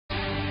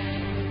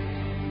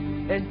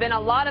There's been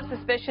a lot of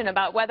suspicion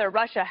about whether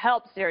Russia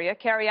helped Syria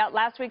carry out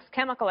last week's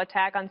chemical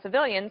attack on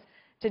civilians.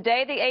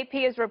 Today, the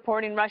AP is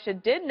reporting Russia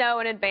did know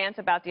in advance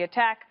about the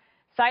attack,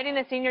 citing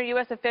a senior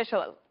U.S.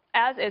 official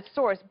as its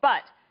source,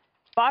 but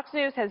Fox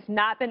News has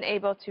not been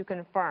able to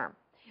confirm.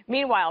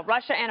 Meanwhile,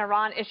 Russia and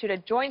Iran issued a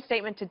joint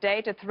statement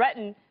today to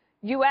threaten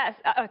us,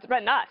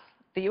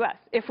 the U.S.,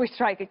 if we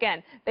strike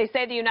again. They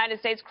say the United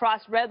States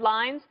crossed red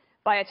lines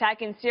by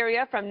attacking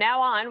Syria. From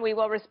now on, we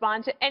will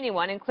respond to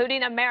anyone,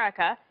 including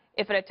America,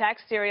 if it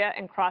attacks Syria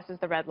and crosses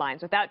the red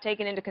lines, without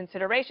taking into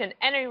consideration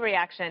any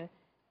reaction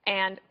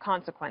and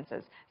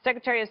consequences.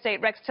 Secretary of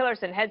State Rex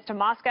Tillerson heads to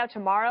Moscow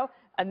tomorrow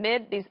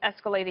amid these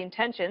escalating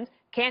tensions.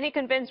 Can he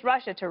convince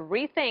Russia to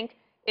rethink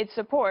its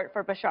support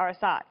for Bashar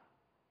Assad?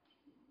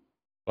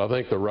 I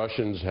think the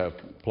Russians have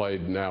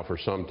played now for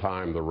some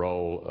time the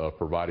role of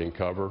providing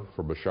cover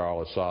for Bashar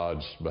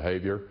al-Assad's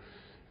behavior.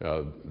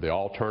 The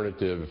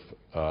alternative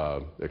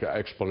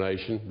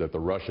explanation that the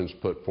Russians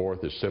put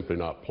forth is simply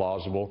not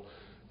plausible.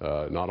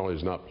 Not only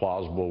is it not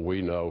plausible,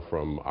 we know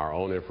from our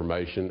own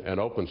information and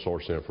open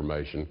source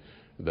information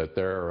that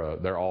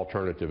their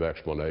alternative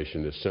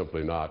explanation is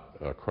simply not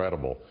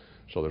credible.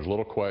 So there's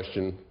little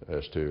question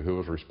as to who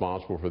was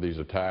responsible for these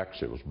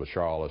attacks. It was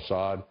Bashar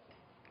al-Assad.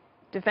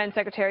 Defense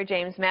Secretary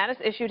James Mattis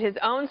issued his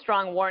own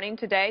strong warning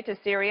today to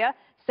Syria,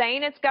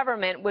 saying its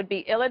government would be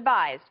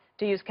ill-advised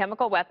to use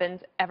chemical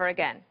weapons ever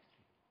again.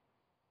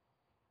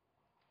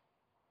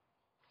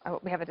 Oh,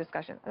 we have a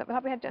discussion. I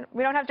thought we had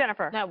we don't have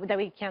Jennifer. No, that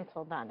we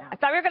canceled that now. I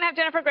thought we were going to have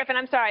Jennifer Griffin.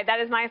 I'm sorry. That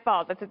is my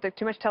fault. That's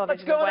too much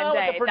television in one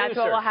day. That's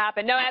what will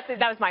happen. No,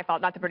 that was my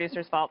fault, not the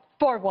producer's fault.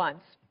 For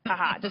once.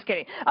 Haha, just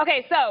kidding.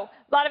 Okay, so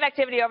a lot of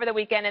activity over the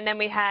weekend, and then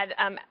we had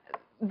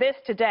this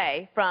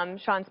today from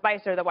Sean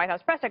Spicer, the White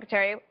House press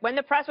secretary, when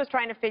the press was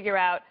trying to figure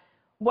out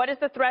what is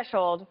the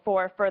threshold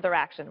for further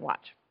action.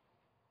 Watch.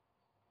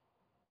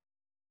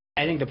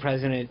 I think the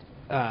president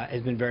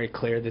has been very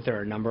clear that there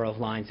are a number of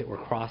lines that were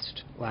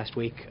crossed last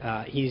week.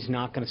 He's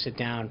not going to sit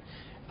down.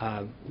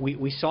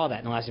 We saw that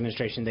in the last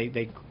administration.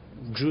 They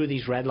drew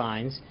these red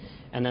lines,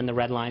 and then the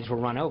red lines were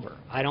run over.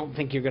 I don't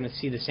think you're going to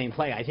see the same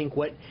play. I think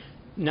what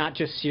not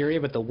just Syria,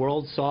 but the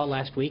world saw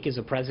last week is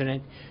a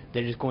president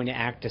that is going to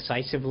act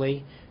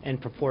decisively and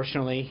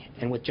proportionally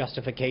and with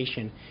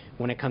justification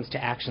when it comes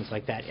to actions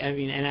like that. I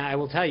mean, and I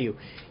will tell you,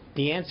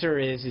 the answer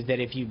is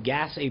that if you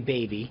gas a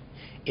baby,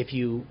 if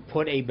you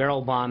put a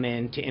barrel bomb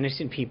in to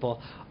innocent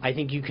people, I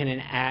think you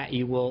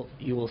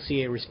will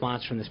see a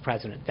response from this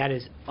president. That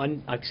is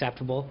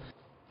unacceptable.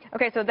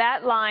 Okay, so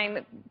that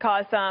line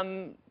caused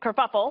some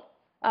kerfuffle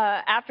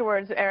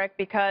afterwards, Eric,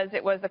 because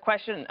it was the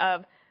question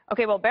of,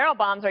 okay, well, barrel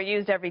bombs are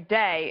used every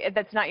day.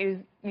 That's not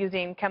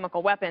using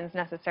chemical weapons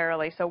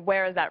necessarily. So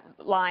where is that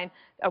line?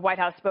 A White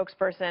House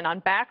spokesperson on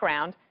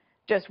background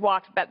just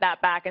walked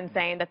that back and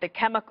saying that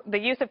the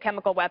use of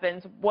chemical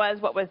weapons was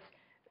what was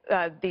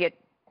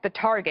the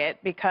target,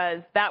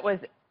 because that was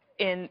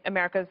in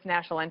America's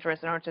national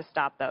interest in order to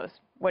stop those.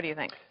 What do you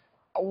think?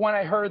 When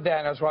I heard that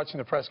and I was watching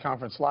the press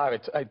conference live,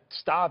 I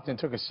stopped and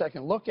took a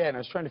second look at it, and I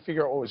was trying to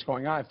figure out what was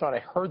going on. I thought I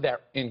heard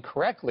that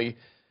incorrectly,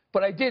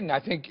 but I didn't. I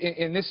think,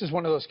 and this is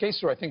one of those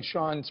cases where I think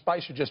Sean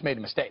Spicer just made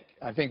a mistake.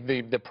 I think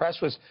the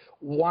press was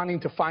wanting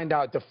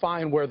to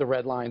define where the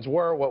red lines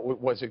were. What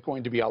was it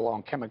going to be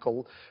along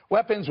chemical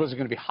weapons? Was it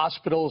going to be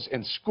hospitals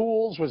and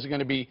schools? Was it going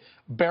to be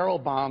barrel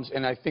bombs?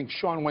 And I think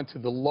Sean went to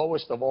the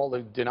lowest of all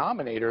the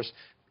denominators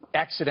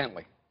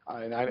accidentally.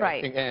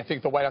 Right. I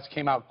think the White House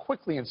came out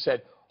quickly and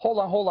said, hold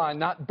on,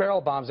 not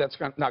barrel bombs. That's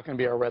not going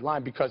to be our red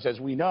line, because, as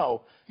we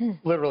know,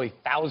 literally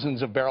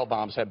thousands of barrel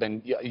bombs have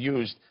been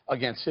used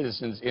against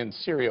citizens in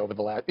Syria over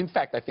the last, in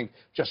fact, I think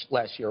just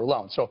last year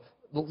alone. So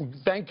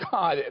thank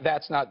God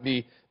that's not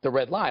the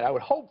red line. I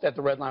would hope that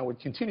the red line would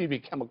continue to be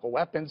chemical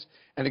weapons.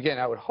 And again,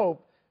 I would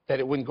hope that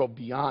it wouldn't go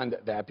beyond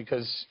that,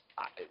 because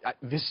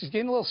this is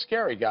getting a little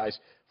scary, guys.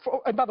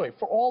 And by the way,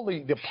 for all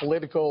the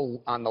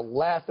political on the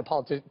left,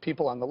 the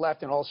people on the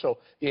left, and also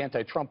the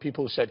anti-Trump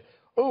people who said,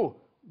 oh,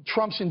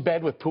 Trump's in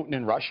bed with Putin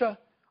in Russia.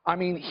 I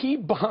mean, he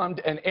bombed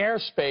an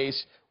airspace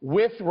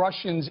with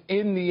Russians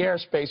in the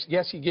airspace.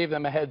 Yes, he gave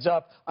them a heads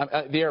up,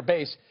 the air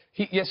base.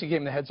 Yes, he gave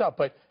them the heads up,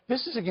 but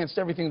this is against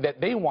everything that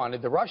they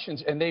wanted, the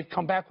Russians, and they've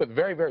come back with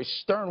very, very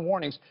stern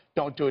warnings.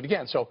 Don't do it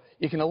again. So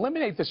you can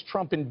eliminate this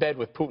Trump in bed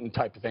with Putin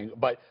type of thing,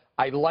 but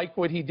I like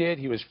what he did.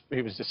 He was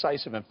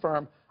decisive and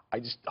firm. I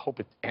just hope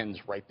it ends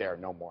right there,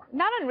 no more.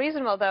 Not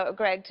unreasonable, though,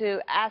 Greg, to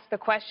ask the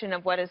question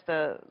of what is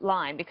the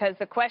line, because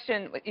the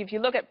question, if you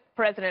look at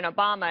President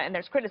Obama, and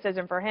there's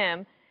criticism for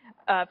him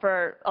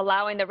for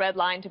allowing the red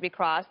line to be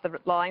crossed, the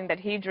line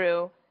that he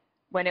drew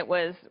when it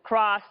was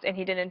crossed and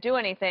he didn't do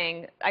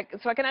anything.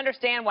 So I can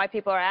understand why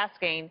people are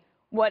asking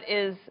what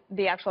is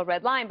the actual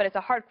red line, but it's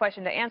a hard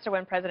question to answer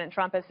when President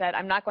Trump has said,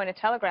 I'm not going to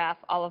telegraph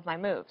all of my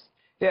moves.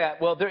 Yeah,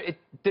 well,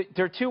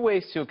 there are two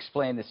ways to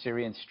explain the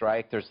Syrian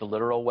strike. There's the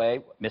literal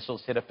way,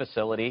 missiles hit a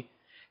facility,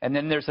 and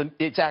then there's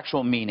its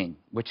actual meaning,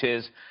 which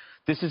is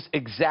this is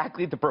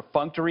exactly the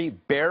perfunctory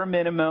bare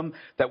minimum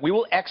that we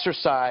will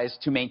exercise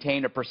to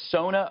maintain a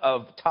persona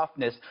of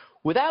toughness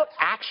without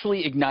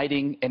actually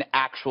igniting an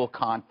actual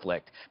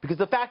conflict. Because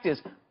the fact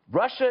is,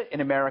 Russia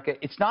and America,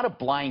 it's not a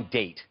blind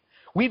date.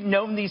 We've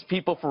known these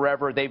people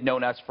forever. They've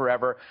known us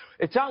forever.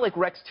 It's not like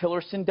Rex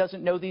Tillerson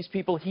doesn't know these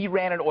people. He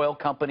ran an oil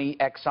company,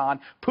 Exxon.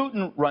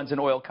 Putin runs an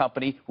oil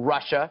company,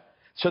 Russia.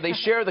 So they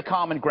share the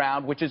common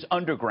ground, which is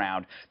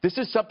underground. This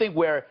is something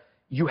where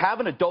you have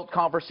an adult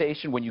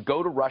conversation when you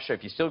go to Russia,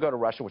 if you still go to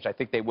Russia, which I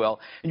think they will,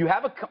 and you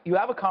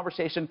have a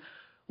conversation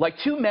like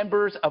two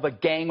members of a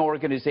gang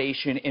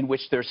organization in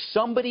which there's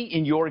somebody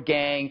in your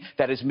gang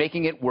that is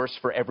making it worse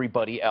for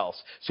everybody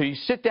else. So you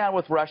sit down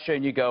with Russia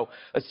and you go,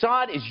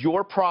 Assad is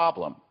your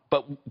problem,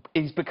 but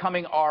he's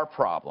becoming our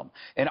problem.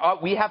 And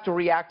we have to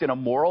react in a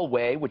moral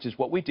way, which is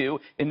what we do,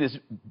 in this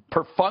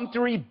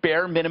perfunctory,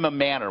 bare minimum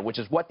manner, which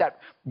is what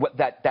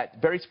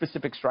that very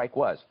specific strike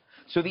was.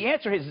 So the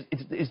answer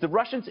is the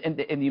Russians and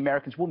the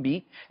Americans will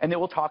meet, and they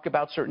will talk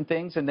about certain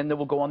things, and then they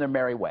will go on their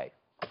merry way.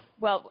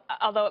 Well,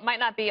 although it might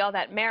not be all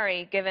that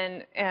merry,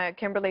 given,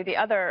 Kimberly, the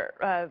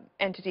other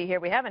entity here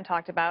we haven't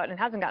talked about and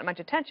hasn't gotten much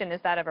attention is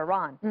that of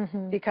Iran,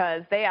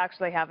 because they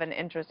actually have an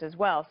interest as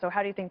well. So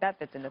how do you think that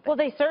fits into things? Well,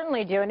 they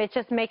certainly do, and it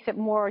just makes it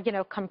more,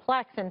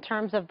 complex in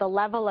terms of the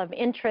level of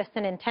interest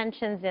and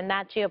intentions in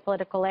that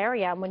geopolitical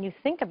area. And when you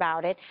think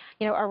about it,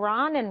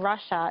 Iran and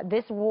Russia,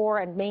 this war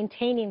and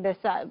maintaining this,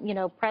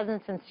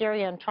 presence in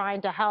Syria and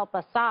trying to help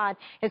Assad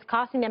is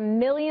costing them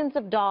millions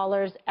of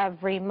dollars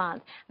every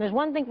month. And there's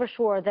one thing for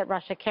sure that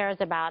Russia cares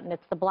about, and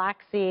it's the Black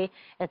Sea,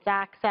 its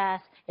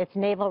access, its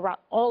naval route,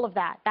 all of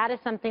that. That is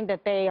something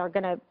that they are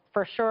going to,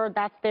 for sure,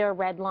 that's their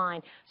red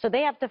line. So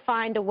they have to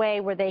find a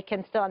way where they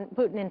can still,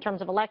 Putin, in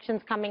terms of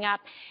elections coming up,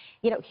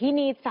 he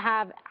needs to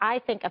have, I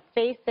think, a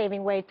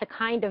face-saving way to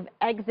kind of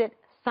exit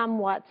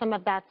somewhat some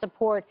of that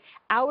support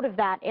out of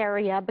that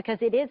area, because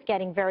it is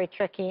getting very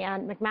tricky.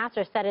 And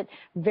McMaster said it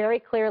very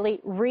clearly: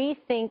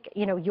 rethink,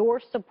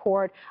 your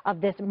support of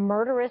this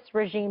murderous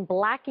regime,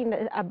 backing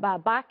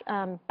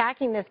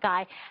this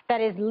guy that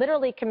is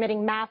literally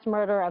committing mass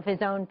murder of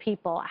his own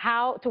people.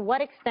 To what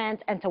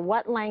extent and to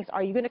what lengths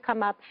are you going to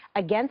come up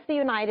against the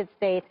United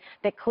States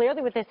that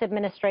clearly with this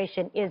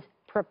administration is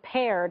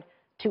prepared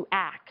to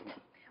act?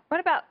 What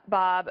about,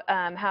 Bob,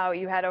 how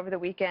you had over the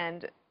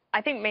weekend,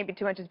 I think maybe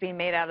too much is being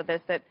made out of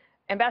this, that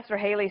Ambassador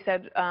Haley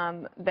said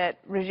that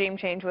regime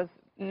change was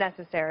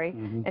necessary,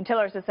 and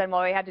Tillerson said,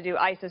 well, we had to do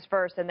ISIS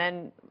first, and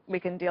then we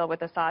can deal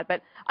with Assad.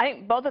 But I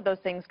think both of those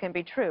things can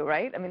be true,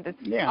 right? I mean, it's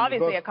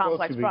obviously a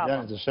complex problem. Both can be done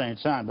at the same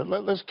time. But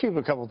let's keep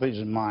a couple of things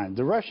in mind.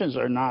 The Russians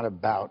are not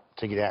about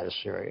to get out of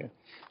Syria.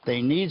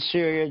 They need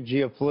Syria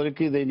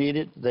geopolitically. They need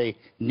it. They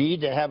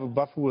need to have a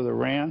buffer with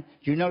Iran.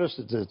 You notice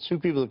that the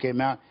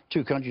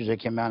two countries that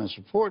came out in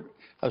support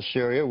of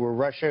Syria were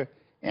Russia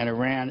and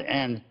Iran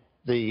and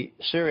the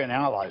Syrian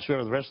allies,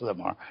 whoever the rest of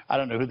them are. I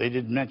don't know who, they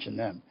didn't mention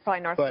them.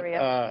 Probably North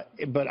Korea.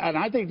 And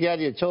I think the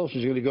idea of Tillerson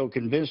is going to go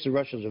convince the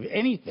Russians of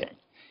anything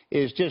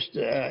is just,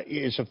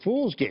 it's a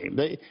fool's game.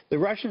 The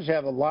Russians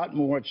have a lot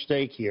more at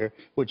stake here,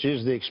 which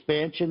is the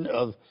expansion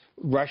of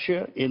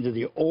Russia into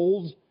the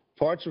old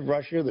parts of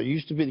Russia that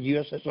used to be the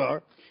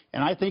USSR.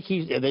 And I think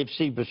they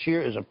see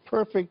Bashir as a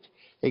perfect,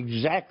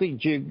 exactly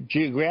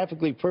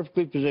geographically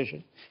perfectly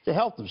positioned to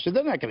help them. So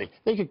they're not going to,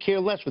 they could care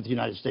less what the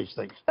United States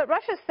thinks. But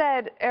Russia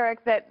said,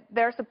 Eric, that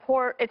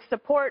its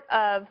support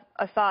of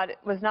Assad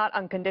was not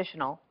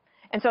unconditional.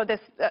 And so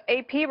this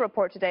AP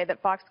report today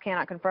that Fox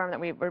cannot confirm, that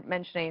we were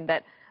mentioning,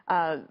 that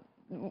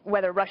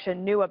whether Russia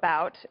knew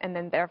about and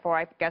then therefore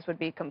I guess would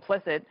be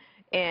complicit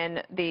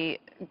in the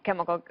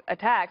chemical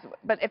attacks.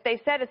 But if they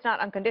said it's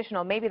not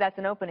unconditional, maybe that's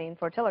an opening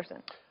for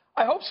Tillerson.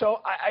 I hope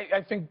so.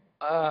 I think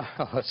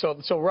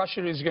so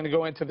Russia is going to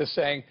go into this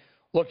saying,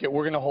 look,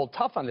 we're going to hold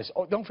tough on this.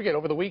 Oh, don't forget,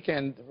 over the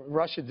weekend,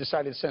 Russia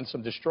decided to send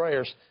some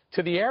destroyers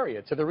to the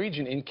area, to the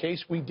region, in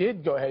case we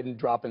did go ahead and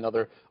drop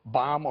another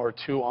bomb or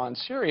two on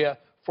Syria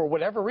for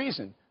whatever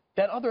reason.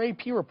 That other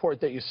AP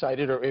report that you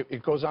cited, or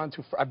it goes on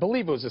to, I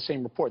believe it was the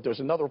same report. There was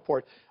another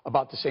report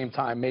about the same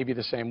time, maybe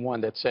the same one,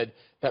 that said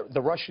that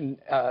the Russian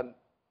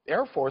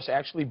Air Force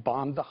actually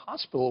bombed the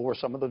hospital where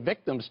some of the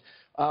victims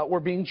were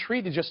being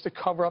treated, just to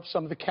cover up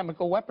some of the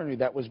chemical weaponry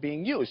that was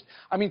being used.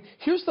 I mean,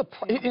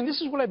 and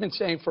this is what I've been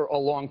saying for a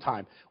long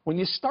time. When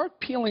you start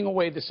peeling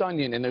away this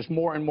onion and there's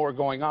more and more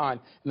going on, and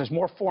there's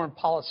more foreign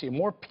policy, and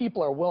more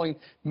people are willing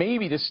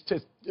maybe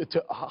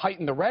to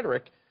heighten the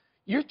rhetoric,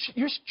 you're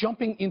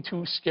jumping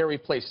into scary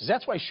places.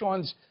 That's why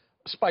Sean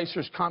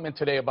Spicer's comment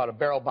today about a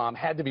barrel bomb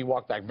had to be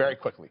walked back very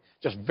quickly.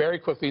 Just very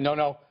quickly,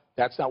 no,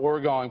 that's not where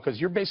we're going, because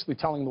you're basically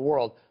telling the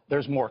world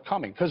there's more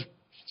coming, because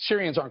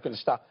Syrians aren't going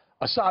to stop.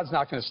 Assad's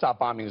not going to stop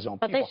bombing his own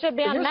people. But they should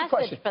be on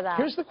message for that.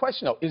 Here's the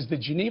question, though. Is the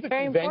Geneva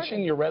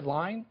Convention your red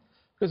line?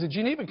 Because the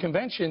Geneva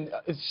Convention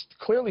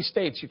clearly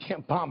states you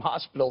can't bomb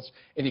hospitals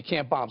and you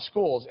can't bomb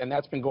schools, and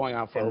that's been going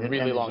on for a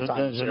really long time.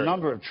 There's a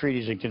number of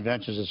treaties and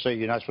conventions that say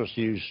you're not supposed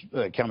to use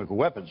chemical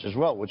weapons as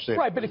well, which they...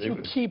 Right, but if you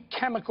keep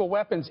chemical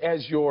weapons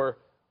as your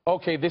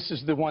okay, this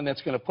is the one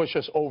that's going to push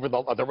us over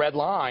the red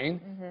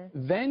line,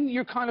 then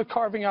you're kind of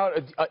carving out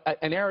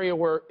an area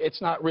where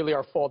it's not really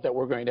our fault that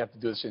we're going to have to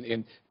do this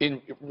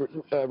in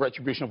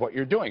retribution of what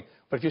you're doing.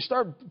 But if you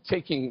start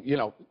taking,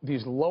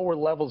 these lower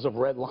levels of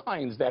red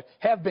lines that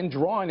have been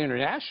drawn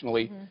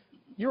internationally,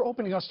 you're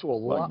opening us to a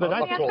lot, but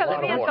I up to a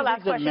lot of the war.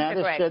 last question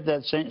to Greg. Said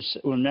that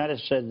when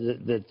Mattis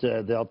said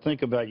that they'll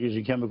think about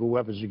using chemical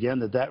weapons again,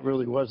 that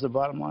really was the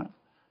bottom line?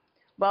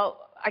 Well,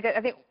 I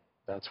think...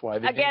 That's why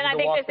they Again, I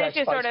think this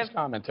issue sort of,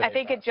 commentary. I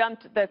think it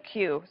jumped the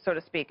queue, so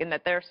to speak, and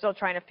that they're still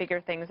trying to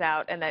figure things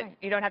out, and that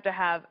you don't have to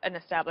have an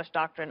established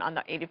doctrine on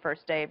the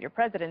 81st day of your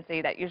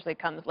presidency. That usually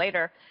comes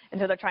later, and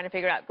so they're trying to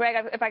figure it out. Greg,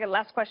 if I could,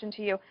 last question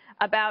to you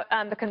about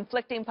the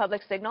conflicting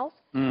public signals.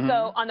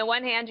 So on the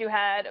one hand, you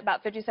had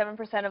about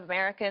 57% of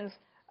Americans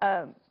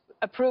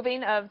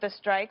approving of the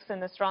strikes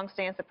and the strong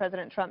stance that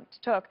President Trump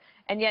took,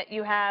 and yet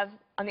you have,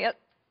 on the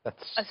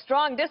a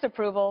strong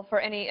disapproval for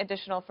any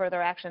additional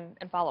further action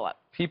and follow-up.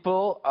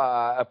 People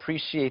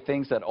appreciate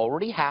things that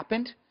already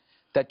happened,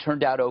 that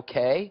turned out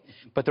okay,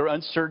 but they're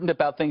uncertain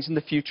about things in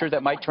the future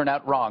that might turn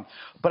out wrong.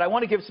 But I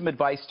want to give some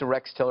advice to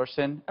Rex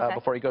Tillerson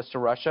before he goes to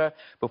Russia.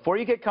 Before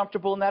you get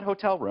comfortable in that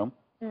hotel room,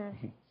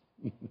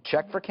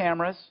 check for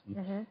cameras.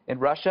 In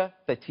Russia,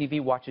 the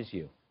TV watches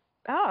you.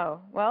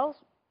 Oh, well...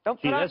 Don't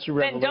put Gee, on, that's a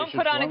then don't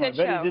put on a good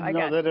show. I bet he didn't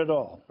know that at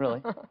all.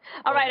 Really?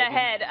 All right,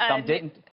 ahead. Some didn't.